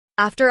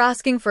After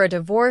asking for a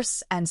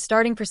divorce and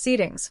starting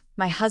proceedings,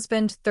 my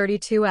husband,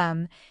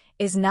 32M,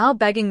 is now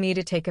begging me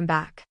to take him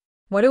back.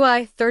 What do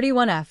I,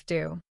 31F,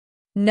 do?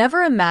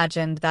 Never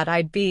imagined that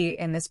I'd be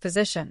in this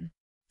position.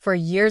 For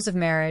years of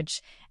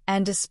marriage,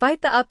 and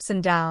despite the ups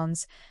and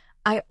downs,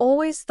 I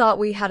always thought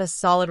we had a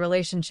solid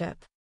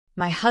relationship.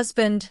 My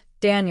husband,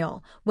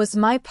 Daniel, was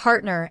my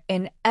partner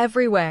in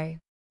every way.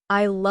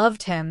 I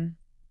loved him,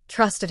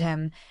 trusted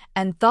him,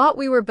 and thought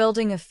we were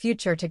building a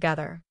future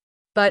together.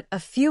 But a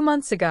few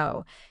months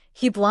ago,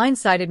 he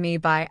blindsided me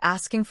by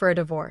asking for a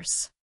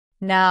divorce.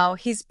 Now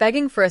he's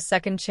begging for a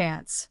second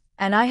chance,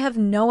 and I have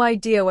no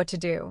idea what to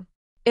do.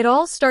 It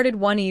all started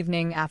one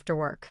evening after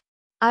work.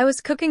 I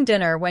was cooking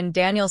dinner when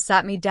Daniel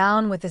sat me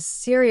down with a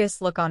serious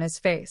look on his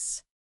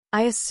face.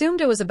 I assumed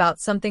it was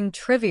about something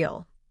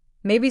trivial,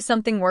 maybe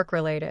something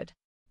work-related.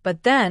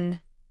 But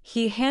then,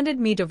 he handed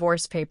me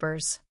divorce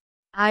papers.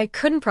 I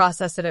couldn't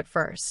process it at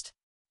first.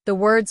 The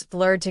words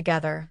blurred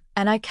together,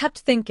 and I kept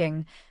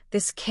thinking,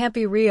 this can't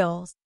be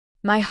real.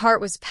 My heart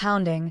was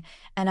pounding,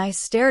 and I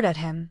stared at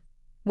him,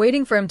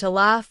 waiting for him to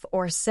laugh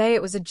or say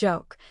it was a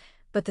joke,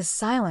 but the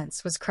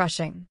silence was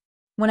crushing.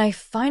 When I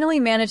finally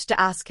managed to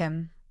ask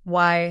him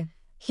why,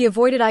 he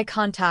avoided eye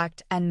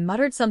contact and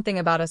muttered something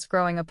about us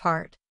growing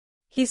apart.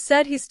 He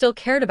said he still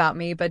cared about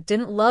me but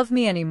didn't love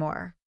me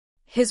anymore.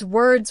 His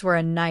words were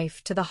a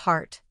knife to the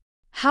heart.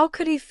 How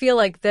could he feel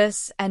like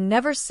this and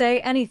never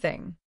say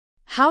anything?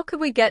 How could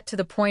we get to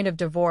the point of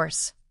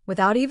divorce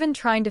without even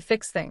trying to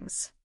fix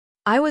things?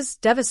 I was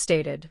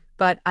devastated,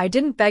 but I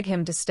didn't beg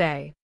him to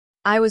stay.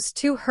 I was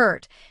too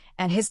hurt,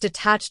 and his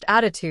detached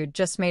attitude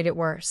just made it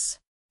worse.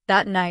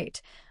 That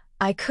night,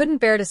 I couldn't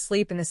bear to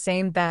sleep in the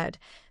same bed,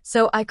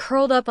 so I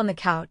curled up on the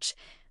couch,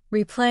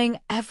 replaying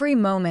every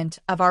moment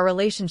of our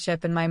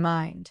relationship in my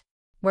mind.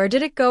 Where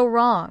did it go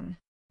wrong?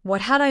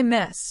 What had I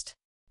missed?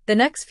 The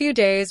next few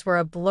days were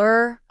a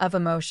blur of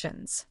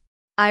emotions.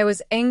 I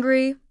was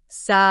angry,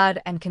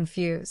 sad, and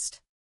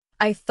confused.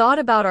 I thought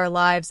about our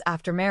lives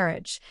after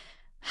marriage,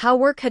 how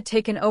work had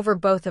taken over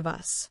both of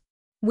us.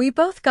 We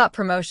both got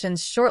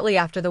promotions shortly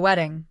after the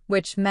wedding,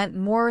 which meant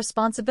more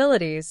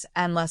responsibilities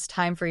and less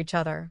time for each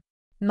other.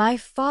 My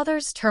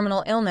father's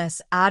terminal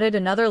illness added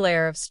another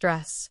layer of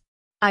stress.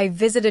 I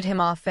visited him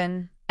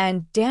often,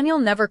 and Daniel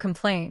never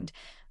complained,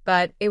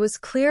 but it was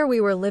clear we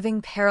were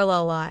living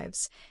parallel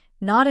lives,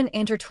 not an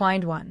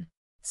intertwined one.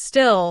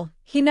 Still,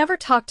 he never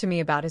talked to me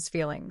about his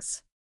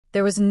feelings.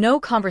 There was no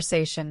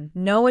conversation,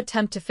 no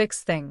attempt to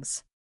fix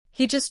things.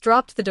 He just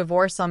dropped the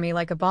divorce on me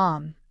like a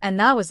bomb, and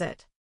that was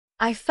it.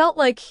 I felt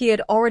like he had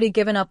already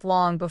given up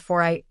long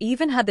before I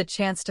even had the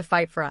chance to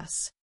fight for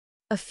us.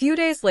 A few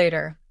days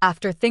later,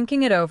 after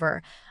thinking it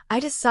over,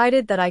 I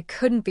decided that I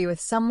couldn't be with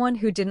someone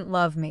who didn't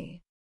love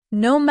me.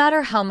 No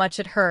matter how much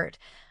it hurt,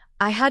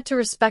 I had to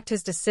respect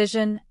his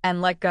decision and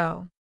let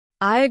go.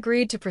 I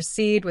agreed to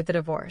proceed with the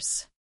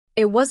divorce.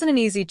 It wasn't an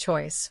easy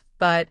choice,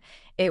 but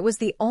it was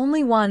the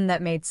only one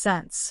that made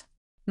sense.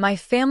 My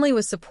family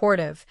was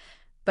supportive,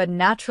 but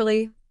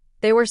naturally,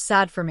 they were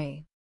sad for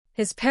me.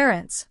 His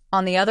parents,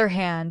 on the other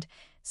hand,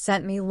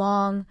 sent me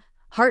long,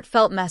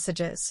 heartfelt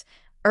messages,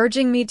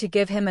 urging me to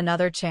give him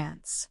another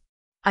chance.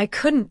 I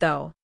couldn't,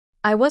 though.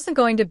 I wasn't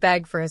going to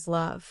beg for his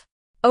love.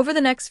 Over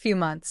the next few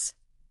months,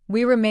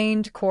 we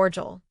remained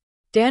cordial.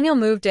 Daniel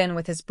moved in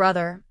with his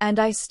brother, and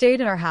I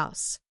stayed in our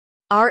house.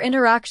 Our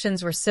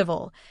interactions were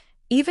civil,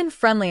 even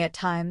friendly at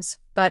times,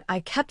 but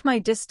I kept my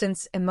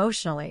distance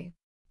emotionally.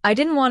 I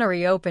didn't want to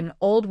reopen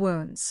old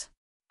wounds.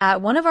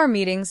 At one of our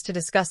meetings to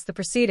discuss the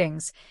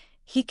proceedings,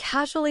 he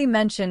casually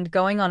mentioned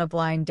going on a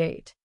blind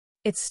date.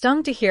 It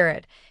stung to hear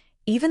it,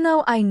 even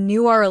though I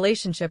knew our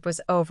relationship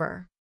was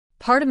over.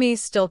 Part of me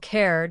still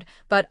cared,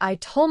 but I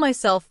told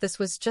myself this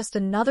was just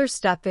another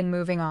step in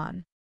moving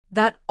on.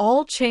 That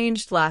all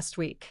changed last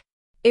week.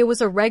 It was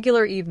a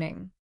regular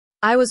evening.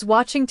 I was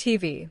watching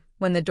TV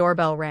when the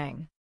doorbell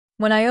rang.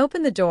 When I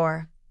opened the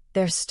door,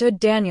 there stood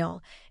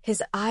Daniel,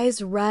 his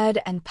eyes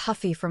red and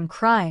puffy from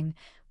crying,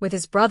 with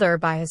his brother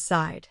by his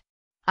side.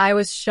 I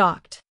was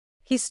shocked.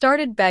 He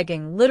started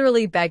begging,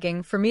 literally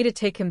begging, for me to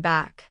take him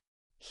back.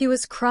 He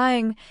was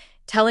crying,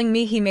 telling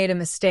me he made a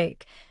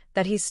mistake,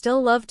 that he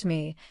still loved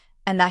me,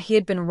 and that he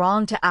had been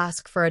wrong to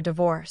ask for a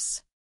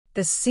divorce.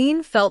 The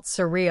scene felt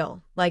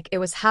surreal, like it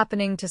was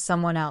happening to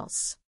someone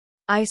else.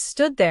 I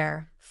stood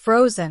there,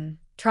 frozen,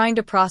 trying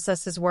to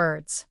process his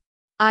words.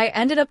 I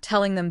ended up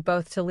telling them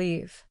both to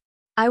leave.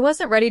 I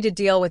wasn't ready to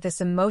deal with this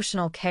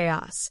emotional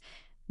chaos,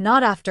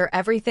 not after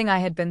everything I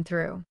had been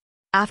through.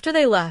 After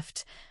they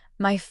left,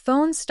 my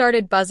phone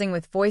started buzzing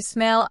with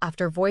voicemail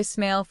after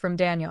voicemail from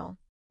Daniel.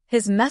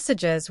 His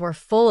messages were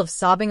full of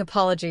sobbing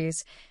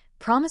apologies,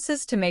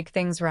 promises to make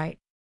things right.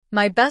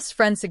 My best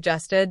friend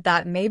suggested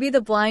that maybe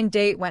the blind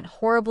date went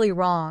horribly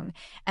wrong,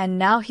 and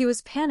now he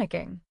was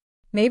panicking.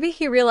 Maybe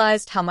he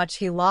realized how much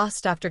he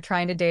lost after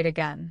trying to date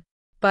again.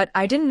 But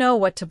I didn't know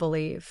what to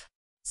believe.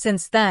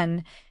 Since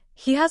then,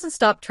 he hasn't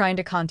stopped trying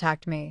to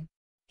contact me.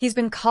 He's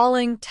been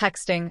calling,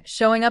 texting,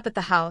 showing up at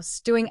the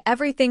house, doing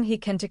everything he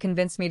can to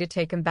convince me to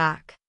take him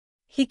back.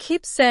 He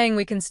keeps saying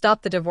we can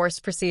stop the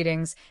divorce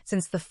proceedings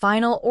since the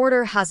final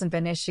order hasn't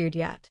been issued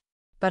yet.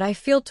 But I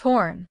feel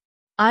torn.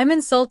 I'm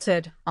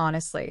insulted,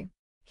 honestly.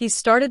 He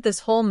started this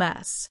whole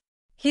mess.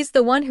 He's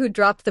the one who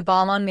dropped the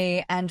bomb on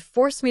me and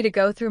forced me to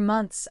go through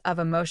months of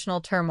emotional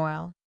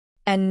turmoil.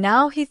 And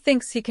now he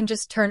thinks he can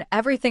just turn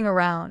everything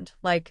around,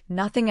 like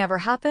nothing ever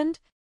happened?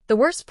 The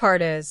worst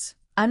part is,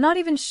 I'm not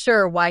even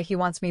sure why he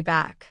wants me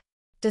back.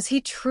 Does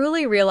he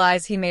truly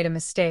realize he made a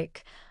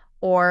mistake?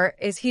 Or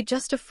is he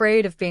just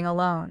afraid of being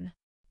alone?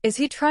 Is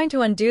he trying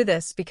to undo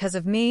this because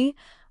of me?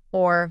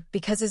 Or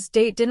because his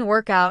date didn't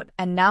work out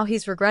and now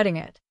he's regretting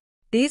it?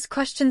 These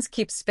questions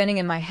keep spinning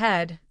in my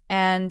head,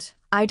 and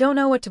I don't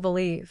know what to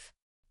believe.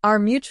 Our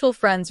mutual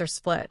friends are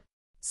split.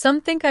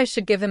 Some think I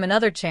should give him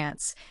another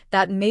chance,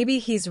 that maybe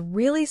he's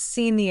really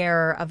seen the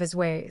error of his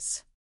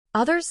ways.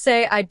 Others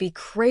say I'd be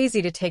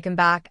crazy to take him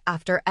back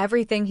after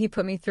everything he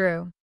put me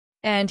through.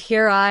 And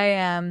here I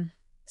am,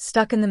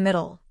 stuck in the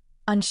middle,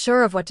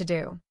 unsure of what to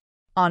do.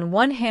 On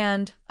one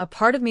hand, a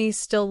part of me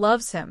still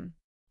loves him.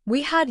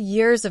 We had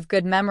years of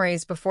good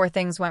memories before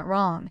things went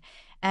wrong,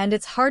 and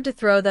it's hard to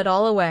throw that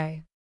all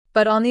away.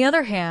 But on the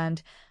other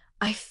hand,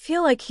 I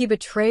feel like he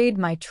betrayed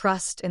my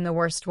trust in the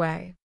worst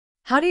way.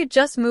 How do you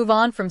just move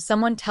on from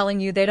someone telling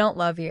you they don't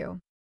love you?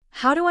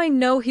 How do I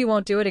know he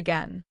won't do it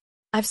again?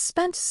 I've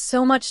spent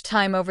so much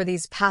time over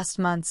these past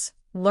months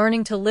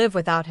learning to live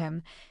without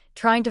him,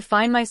 trying to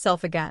find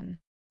myself again.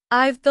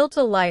 I've built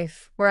a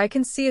life where I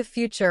can see a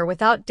future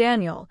without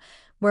Daniel,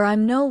 where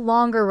I'm no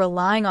longer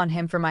relying on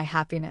him for my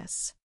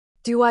happiness.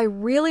 Do I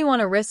really want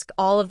to risk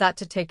all of that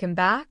to take him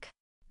back?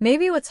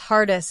 Maybe what's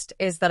hardest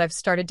is that I've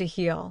started to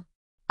heal.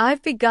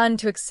 I've begun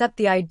to accept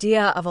the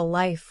idea of a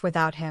life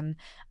without him,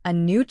 a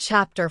new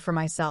chapter for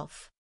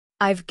myself.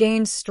 I've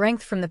gained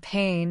strength from the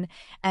pain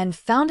and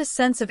found a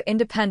sense of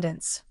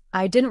independence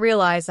I didn't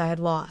realize I had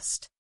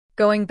lost.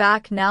 Going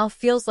back now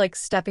feels like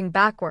stepping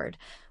backward,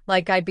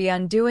 like I'd be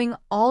undoing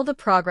all the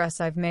progress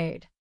I've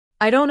made.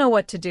 I don't know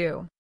what to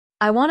do.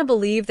 I want to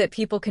believe that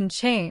people can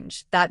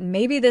change, that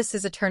maybe this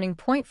is a turning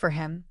point for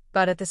him,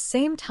 but at the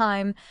same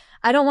time,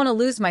 I don't want to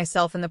lose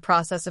myself in the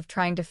process of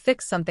trying to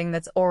fix something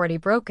that's already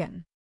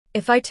broken.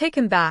 If I take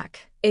him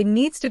back, it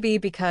needs to be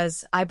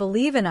because I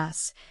believe in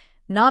us,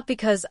 not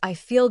because I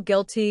feel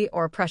guilty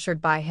or pressured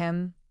by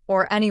him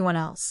or anyone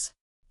else.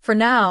 For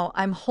now,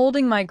 I'm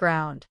holding my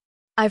ground.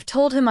 I've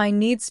told him I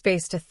need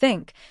space to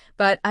think,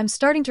 but I'm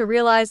starting to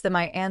realize that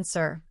my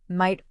answer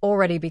might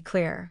already be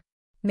clear.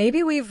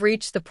 Maybe we've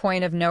reached the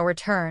point of no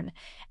return,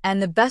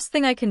 and the best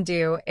thing I can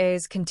do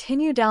is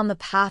continue down the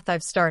path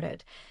I've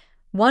started,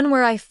 one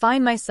where I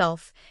find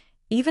myself,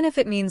 even if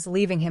it means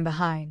leaving him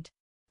behind.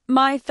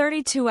 My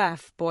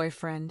 32F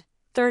boyfriend,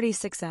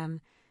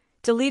 36M,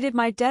 deleted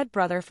my dead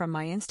brother from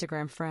my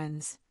Instagram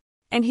friends.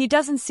 And he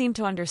doesn't seem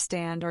to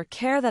understand or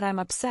care that I'm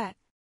upset.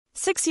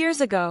 6 years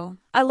ago,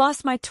 I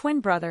lost my twin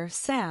brother,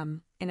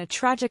 Sam, in a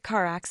tragic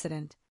car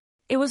accident.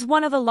 It was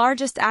one of the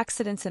largest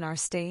accidents in our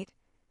state,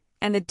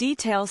 and the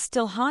details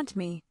still haunt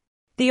me.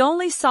 The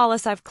only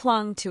solace I've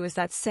clung to is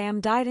that Sam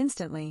died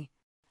instantly.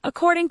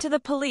 According to the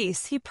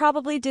police, he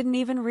probably didn't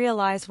even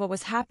realize what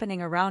was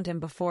happening around him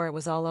before it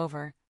was all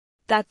over.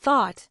 That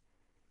thought,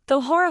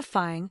 though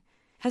horrifying,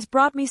 has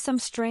brought me some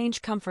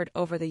strange comfort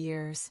over the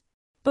years.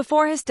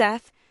 Before his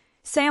death,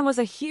 Sam was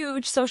a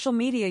huge social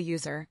media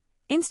user.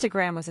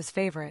 Instagram was his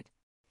favorite.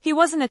 He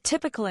wasn't a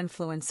typical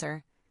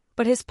influencer,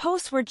 but his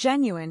posts were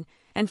genuine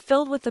and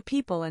filled with the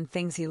people and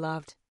things he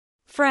loved.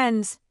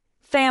 Friends,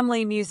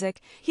 family, music.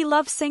 He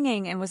loved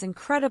singing and was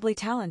incredibly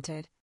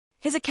talented.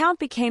 His account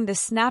became this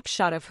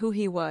snapshot of who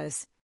he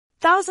was.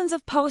 Thousands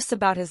of posts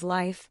about his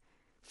life,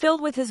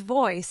 filled with his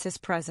voice, his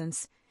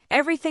presence,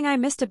 everything I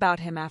missed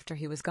about him after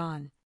he was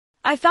gone.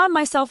 I found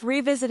myself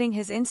revisiting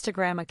his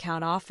Instagram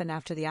account often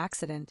after the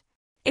accident.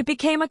 It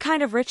became a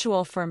kind of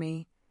ritual for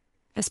me,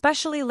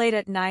 especially late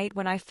at night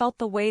when I felt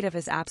the weight of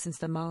his absence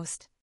the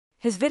most.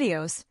 His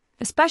videos,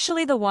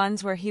 especially the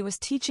ones where he was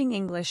teaching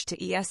English to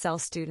ESL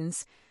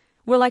students,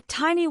 were like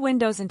tiny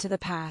windows into the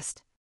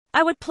past.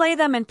 I would play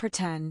them and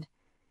pretend,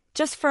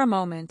 just for a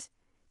moment,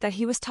 that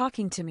he was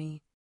talking to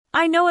me.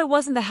 I know it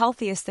wasn't the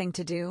healthiest thing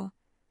to do.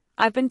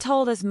 I've been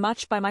told as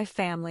much by my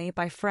family,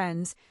 by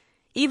friends,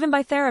 even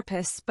by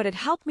therapists, but it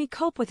helped me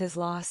cope with his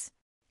loss.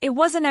 It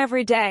wasn't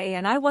every day,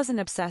 and I wasn't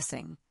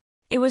obsessing.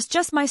 It was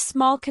just my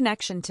small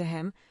connection to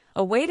him,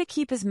 a way to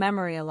keep his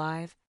memory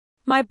alive.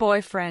 My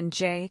boyfriend,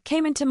 Jay,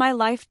 came into my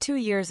life 2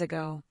 years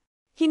ago.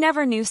 He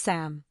never knew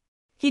Sam.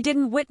 He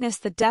didn't witness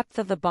the depth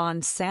of the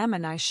bond Sam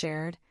and I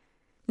shared,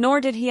 nor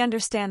did he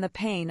understand the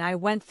pain I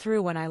went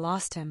through when I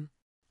lost him.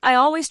 I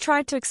always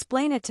tried to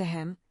explain it to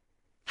him,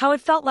 how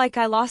it felt like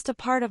I lost a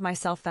part of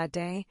myself that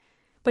day,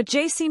 but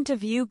Jay seemed to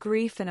view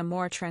grief in a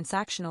more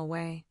transactional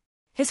way.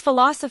 His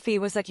philosophy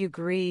was that you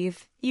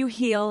grieve, you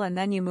heal, and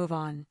then you move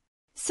on.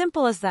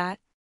 Simple as that.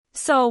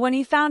 So when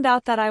he found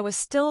out that I was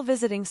still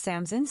visiting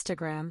Sam's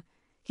Instagram,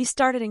 he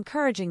started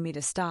encouraging me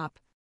to stop.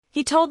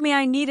 He told me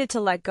I needed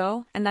to let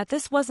go and that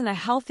this wasn't a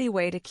healthy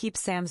way to keep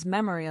Sam's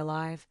memory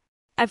alive.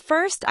 At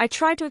first, I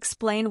tried to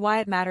explain why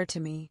it mattered to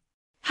me.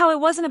 How it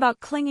wasn't about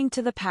clinging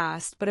to the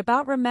past, but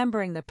about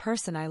remembering the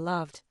person I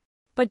loved.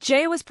 But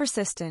Jay was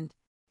persistent.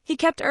 He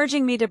kept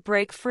urging me to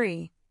break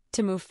free,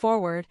 to move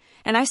forward,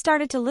 and I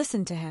started to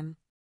listen to him.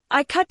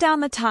 I cut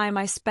down the time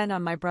I spent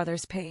on my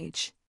brother's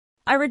page.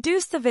 I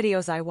reduced the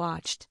videos I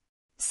watched.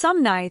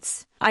 Some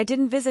nights, I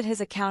didn't visit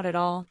his account at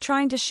all,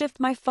 trying to shift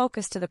my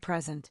focus to the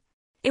present.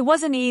 It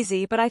wasn't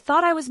easy, but I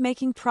thought I was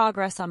making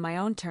progress on my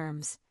own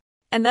terms.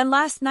 And then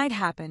last night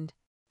happened.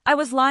 I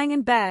was lying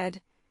in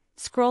bed,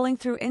 scrolling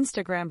through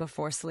Instagram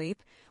before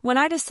sleep, when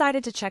I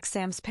decided to check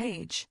Sam's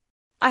page.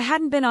 I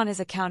hadn't been on his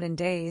account in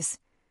days,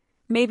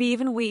 maybe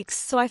even weeks,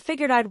 so I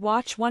figured I'd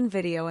watch one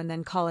video and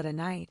then call it a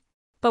night.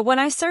 But when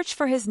I searched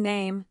for his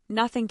name,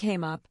 nothing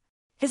came up.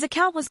 His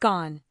account was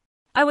gone.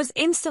 I was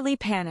instantly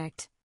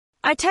panicked.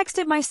 I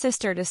texted my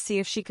sister to see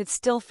if she could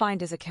still find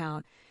his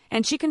account,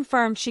 and she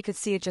confirmed she could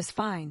see it just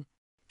fine.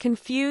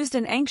 Confused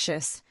and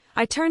anxious,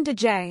 I turned to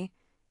Jay,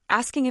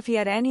 asking if he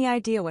had any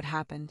idea what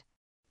happened.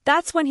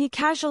 That's when he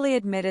casually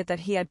admitted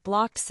that he had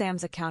blocked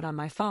Sam's account on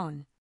my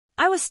phone.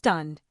 I was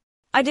stunned.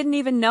 I didn't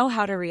even know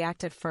how to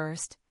react at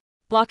first.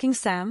 Blocking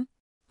Sam?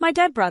 My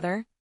dead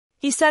brother?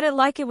 He said it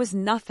like it was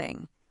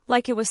nothing,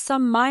 like it was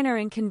some minor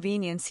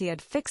inconvenience he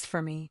had fixed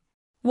for me.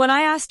 When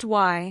I asked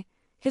why,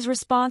 his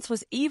response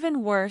was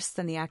even worse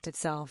than the act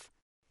itself.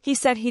 He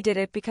said he did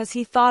it because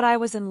he thought I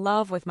was in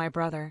love with my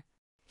brother.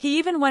 He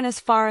even went as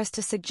far as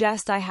to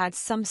suggest I had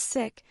some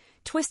sick,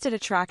 twisted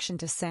attraction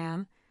to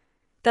Sam,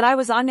 that I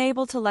was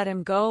unable to let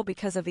him go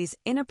because of these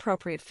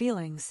inappropriate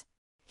feelings.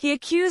 He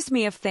accused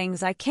me of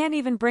things I can't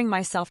even bring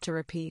myself to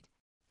repeat.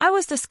 I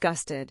was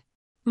disgusted.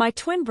 My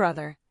twin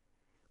brother,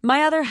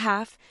 my other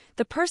half,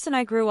 the person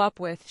I grew up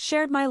with,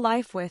 shared my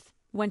life with,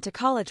 went to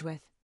college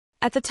with.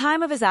 At the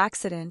time of his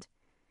accident,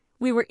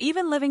 we were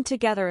even living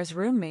together as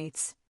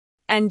roommates.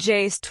 And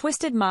Jay's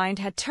twisted mind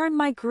had turned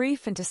my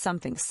grief into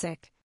something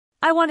sick.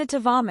 I wanted to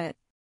vomit.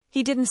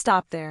 He didn't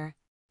stop there.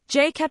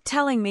 Jay kept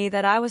telling me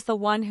that I was the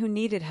one who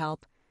needed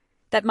help,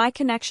 that my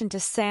connection to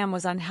Sam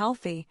was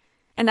unhealthy,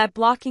 and that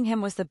blocking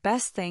him was the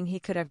best thing he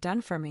could have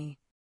done for me.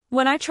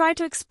 When I tried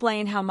to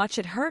explain how much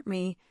it hurt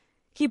me,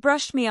 he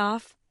brushed me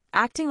off,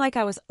 acting like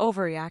I was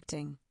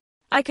overreacting.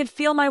 I could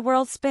feel my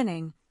world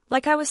spinning,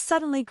 like I was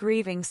suddenly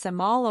grieving Sam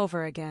all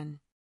over again.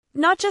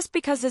 Not just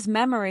because his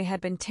memory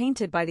had been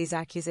tainted by these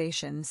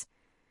accusations,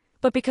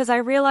 but because I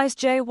realized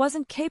Jay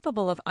wasn't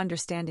capable of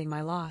understanding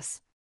my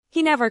loss.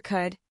 He never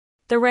could.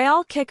 The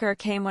real kicker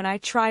came when I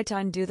tried to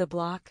undo the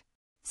block.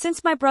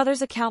 Since my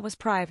brother's account was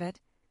private,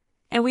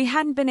 and we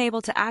hadn't been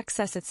able to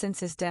access it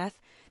since his death,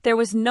 there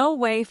was no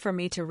way for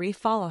me to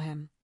refollow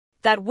him.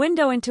 That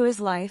window into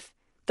his life,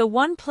 the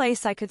one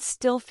place I could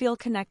still feel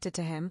connected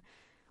to him,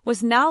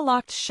 was now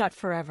locked shut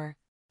forever.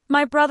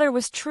 My brother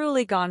was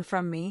truly gone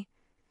from me,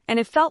 and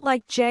it felt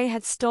like Jay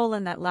had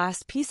stolen that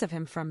last piece of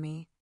him from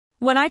me.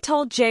 When I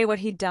told Jay what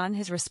he'd done,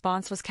 his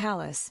response was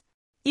callous.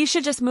 "You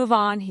should just move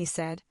on," he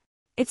said.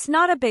 "It's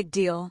not a big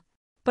deal,"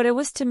 but it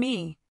was to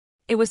me.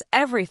 It was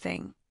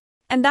everything.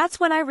 And that's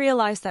when I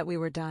realized that we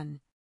were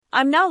done.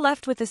 I'm now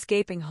left with this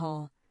gaping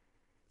hole,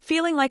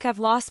 feeling like I've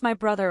lost my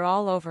brother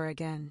all over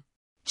again.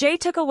 Jay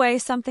took away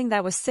something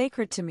that was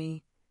sacred to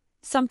me,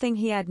 something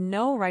he had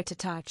no right to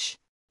touch.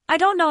 I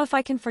don't know if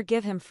I can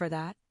forgive him for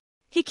that.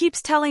 He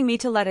keeps telling me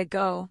to let it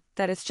go,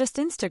 that it's just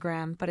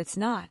Instagram, but it's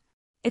not.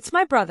 It's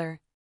my brother.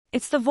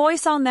 It's the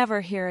voice I'll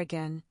never hear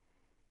again.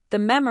 The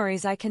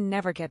memories I can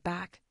never get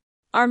back.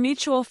 Our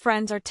mutual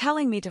friends are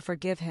telling me to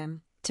forgive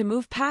him, to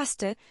move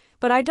past it,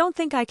 but I don't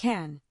think I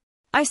can.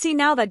 I see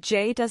now that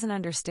Jay doesn't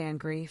understand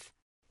grief.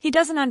 He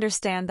doesn't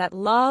understand that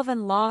love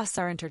and loss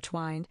are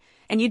intertwined,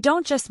 and you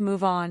don't just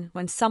move on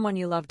when someone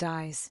you love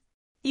dies.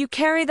 You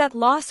carry that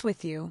loss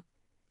with you.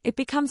 It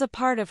becomes a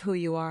part of who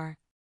you are.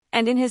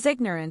 And in his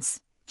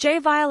ignorance, Jay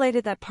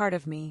violated that part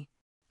of me.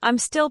 I'm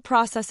still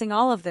processing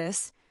all of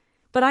this,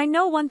 but I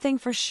know one thing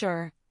for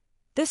sure.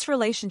 This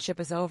relationship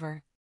is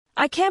over.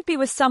 I can't be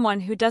with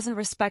someone who doesn't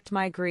respect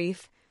my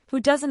grief, who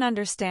doesn't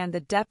understand the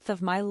depth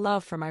of my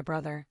love for my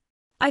brother.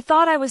 I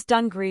thought I was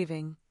done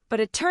grieving, but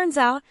it turns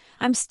out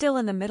I'm still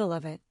in the middle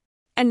of it.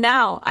 And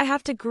now I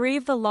have to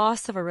grieve the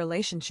loss of a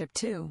relationship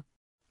too.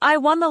 I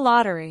won the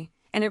lottery,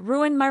 and it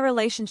ruined my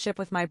relationship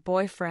with my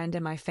boyfriend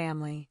and my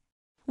family.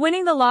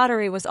 Winning the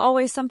lottery was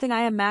always something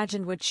I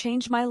imagined would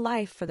change my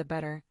life for the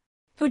better.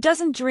 Who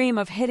doesn't dream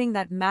of hitting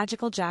that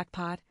magical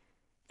jackpot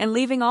and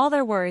leaving all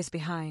their worries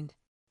behind?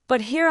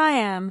 But here I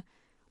am,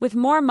 with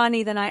more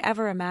money than I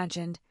ever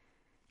imagined,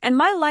 and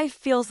my life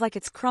feels like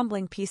it's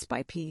crumbling piece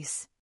by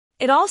piece.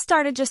 It all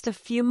started just a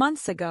few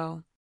months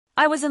ago.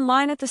 I was in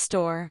line at the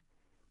store,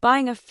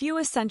 buying a few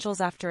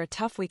essentials after a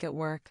tough week at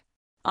work.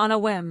 On a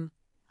whim,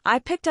 I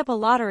picked up a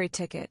lottery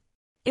ticket.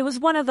 It was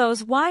one of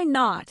those why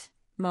not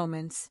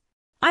moments.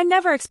 I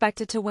never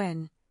expected to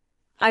win.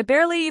 I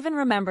barely even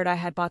remembered I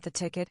had bought the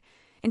ticket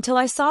until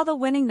I saw the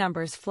winning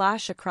numbers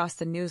flash across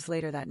the news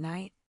later that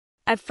night.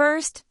 At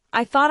first,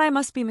 I thought I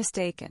must be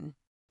mistaken.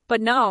 But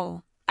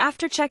no,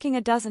 after checking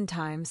a dozen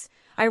times,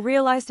 I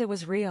realized it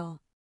was real.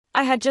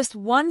 I had just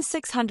won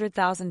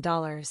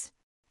 $600,000.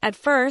 At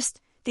first,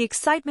 the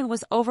excitement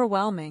was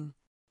overwhelming.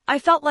 I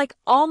felt like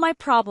all my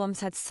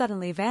problems had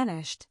suddenly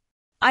vanished.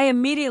 I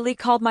immediately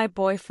called my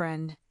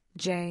boyfriend,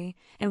 Jay,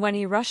 and when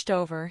he rushed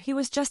over, he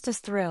was just as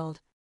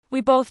thrilled.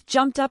 We both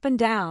jumped up and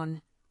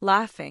down,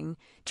 laughing,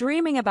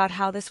 dreaming about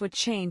how this would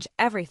change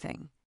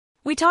everything.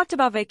 We talked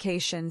about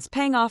vacations,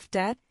 paying off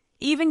debt,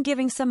 even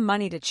giving some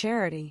money to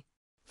charity.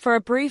 For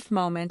a brief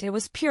moment, it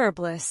was pure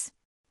bliss.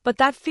 But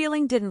that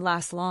feeling didn't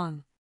last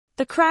long.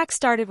 The crack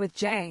started with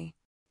Jay.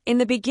 In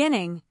the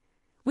beginning,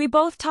 we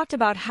both talked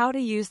about how to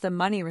use the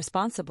money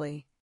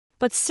responsibly.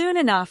 But soon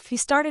enough, he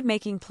started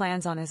making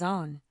plans on his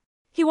own.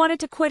 He wanted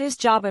to quit his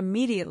job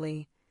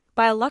immediately,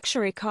 buy a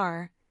luxury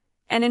car,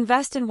 and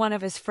invest in one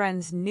of his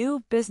friend's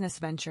new business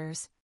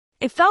ventures.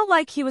 It felt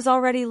like he was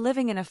already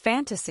living in a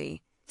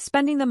fantasy,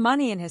 spending the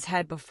money in his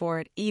head before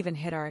it even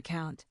hit our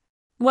account.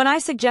 When I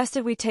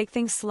suggested we take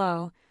things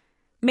slow,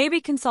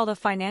 maybe consult a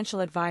financial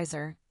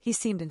advisor, he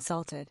seemed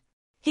insulted.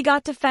 He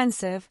got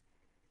defensive,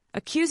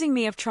 accusing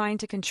me of trying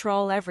to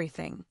control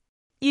everything.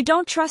 "You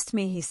don't trust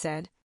me," he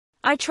said.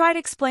 I tried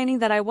explaining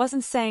that I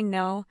wasn't saying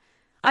no,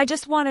 I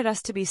just wanted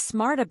us to be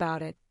smart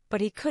about it,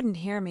 but he couldn't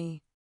hear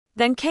me.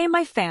 Then came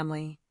my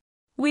family.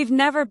 We've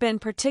never been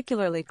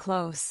particularly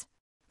close.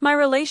 My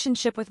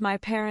relationship with my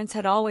parents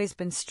had always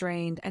been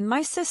strained, and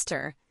my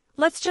sister,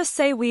 let's just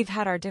say we've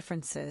had our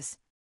differences.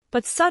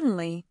 But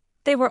suddenly,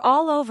 they were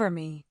all over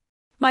me.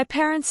 My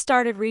parents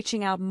started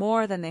reaching out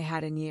more than they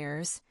had in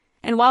years,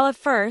 and while at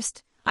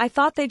first, I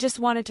thought they just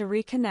wanted to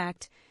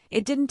reconnect,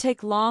 it didn't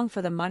take long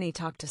for the money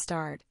talk to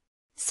start.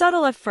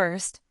 Subtle at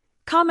first,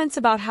 comments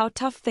about how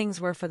tough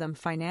things were for them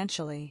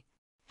financially,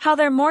 how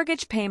their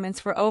mortgage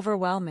payments were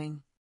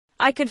overwhelming.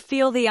 I could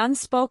feel the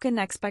unspoken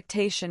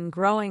expectation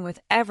growing with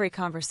every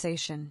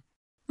conversation.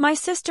 My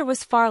sister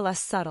was far less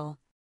subtle.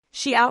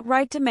 She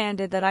outright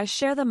demanded that I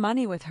share the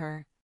money with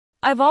her.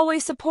 "I've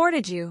always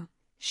supported you,"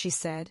 she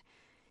said.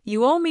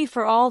 "You owe me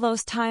for all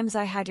those times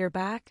I had your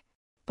back."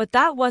 But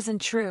that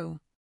wasn't true.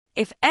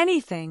 If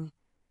anything,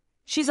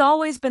 she's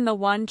always been the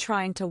one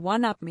trying to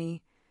one-up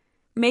me,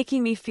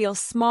 making me feel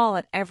small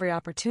at every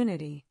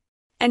opportunity.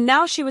 And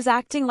now she was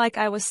acting like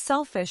I was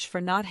selfish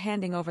for not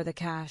handing over the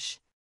cash.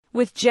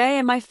 With Jay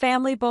and my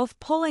family both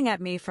pulling at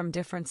me from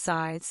different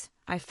sides,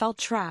 I felt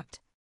trapped.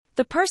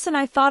 The person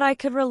I thought I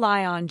could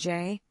rely on,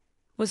 Jay,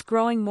 was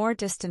growing more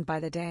distant by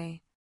the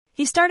day.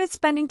 He started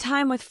spending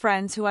time with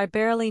friends who I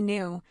barely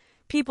knew,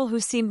 people who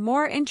seemed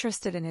more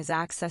interested in his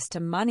access to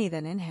money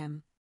than in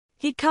him.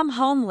 He'd come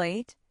home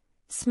late,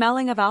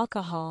 smelling of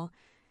alcohol,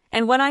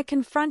 and when I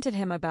confronted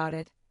him about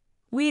it,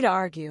 we'd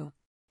argue.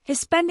 His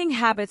spending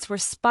habits were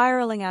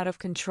spiraling out of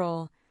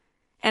control,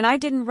 and I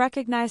didn't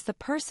recognize the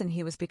person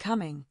he was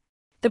becoming.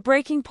 The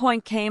breaking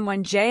point came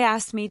when Jay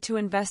asked me to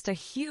invest a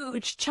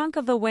huge chunk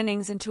of the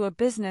winnings into a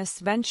business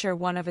venture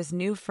one of his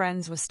new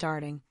friends was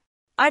starting.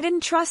 I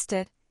didn't trust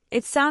it.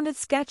 It sounded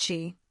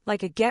sketchy,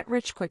 like a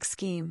get-rich-quick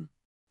scheme.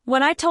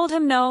 When I told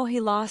him no, he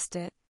lost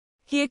it.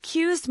 He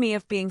accused me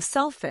of being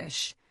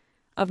selfish,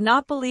 of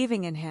not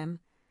believing in him,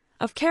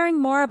 of caring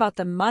more about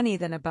the money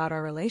than about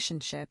our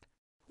relationship.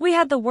 We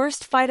had the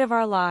worst fight of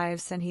our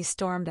lives, and he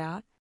stormed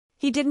out.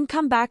 He didn't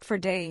come back for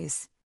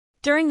days.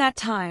 During that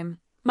time,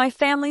 my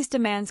family's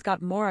demands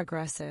got more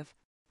aggressive.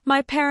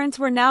 My parents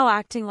were now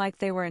acting like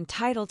they were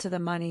entitled to the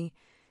money,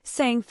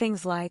 saying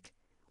things like,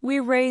 "We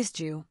raised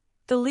you.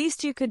 The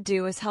least you could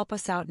do is help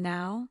us out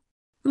now."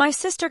 My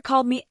sister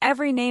called me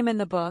every name in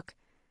the book,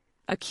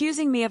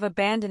 accusing me of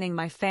abandoning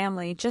my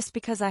family just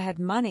because I had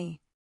money.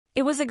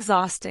 It was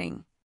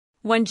exhausting.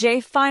 When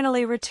Jay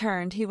finally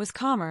returned, he was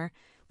calmer,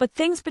 but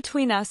things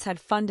between us had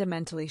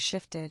fundamentally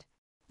shifted.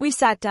 We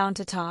sat down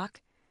to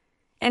talk,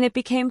 and it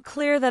became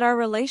clear that our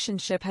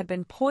relationship had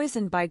been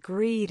poisoned by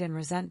greed and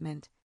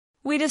resentment.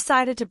 We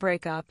decided to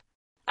break up.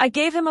 I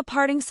gave him a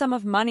parting sum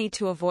of money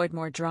to avoid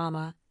more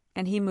drama,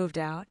 and he moved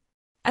out.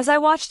 As I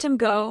watched him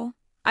go,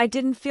 I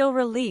didn't feel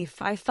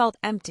relief, I felt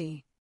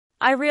empty.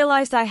 I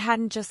realized I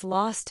hadn't just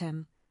lost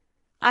him.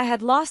 I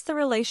had lost the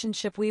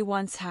relationship we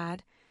once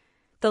had,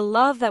 the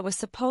love that was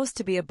supposed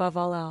to be above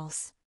all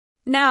else.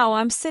 Now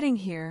I'm sitting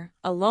here,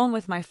 alone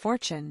with my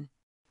fortune.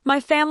 My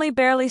family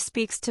barely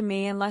speaks to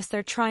me unless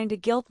they're trying to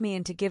guilt me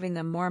into giving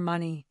them more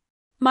money.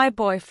 My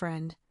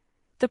boyfriend,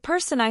 the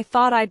person I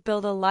thought I'd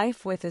build a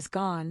life with, is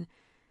gone,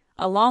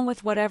 along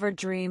with whatever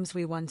dreams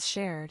we once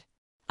shared.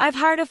 I've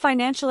hired a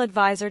financial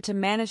advisor to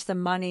manage the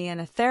money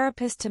and a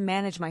therapist to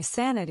manage my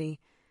sanity,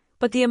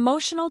 but the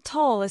emotional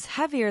toll is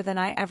heavier than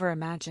I ever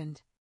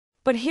imagined.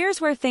 But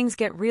here's where things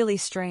get really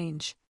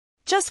strange.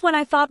 Just when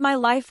I thought my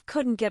life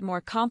couldn't get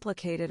more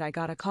complicated, I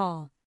got a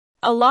call.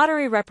 A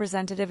lottery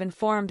representative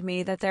informed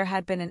me that there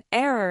had been an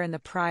error in the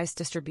prize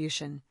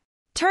distribution.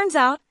 Turns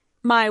out,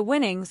 my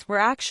winnings were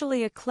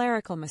actually a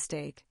clerical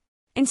mistake.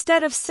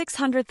 Instead of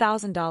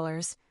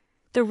 $600,000,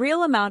 the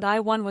real amount I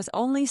won was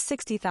only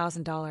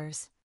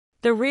 $60,000.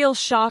 The real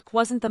shock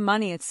wasn't the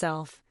money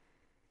itself.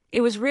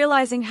 It was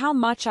realizing how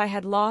much I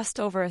had lost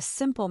over a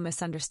simple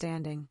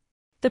misunderstanding.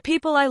 The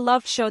people I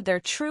loved showed their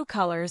true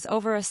colors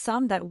over a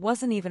sum that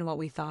wasn't even what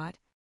we thought.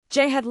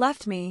 Jay had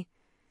left me,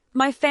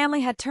 My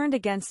family had turned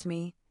against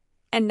me,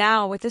 and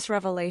now, with this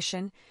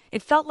revelation,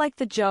 it felt like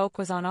the joke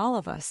was on all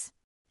of us.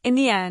 In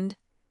the end,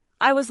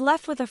 I was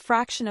left with a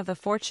fraction of the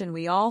fortune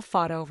we all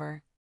fought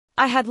over.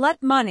 I had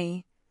let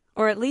money,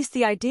 or at least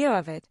the idea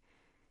of it,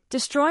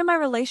 destroy my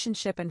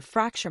relationship and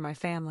fracture my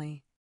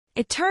family.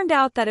 It turned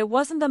out that it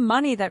wasn't the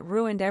money that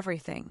ruined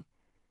everything.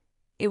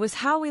 It was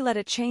how we let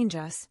it change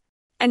us.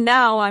 And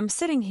now I'm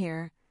sitting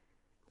here,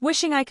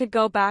 wishing I could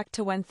go back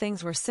to when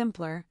things were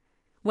simpler,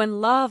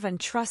 when love and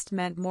trust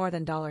meant more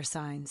than dollar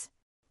signs.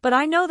 But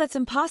I know that's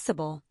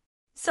impossible.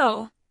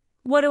 So,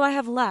 what do I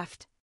have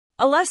left?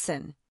 A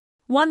lesson.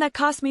 One that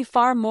cost me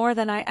far more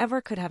than I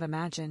ever could have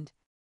imagined.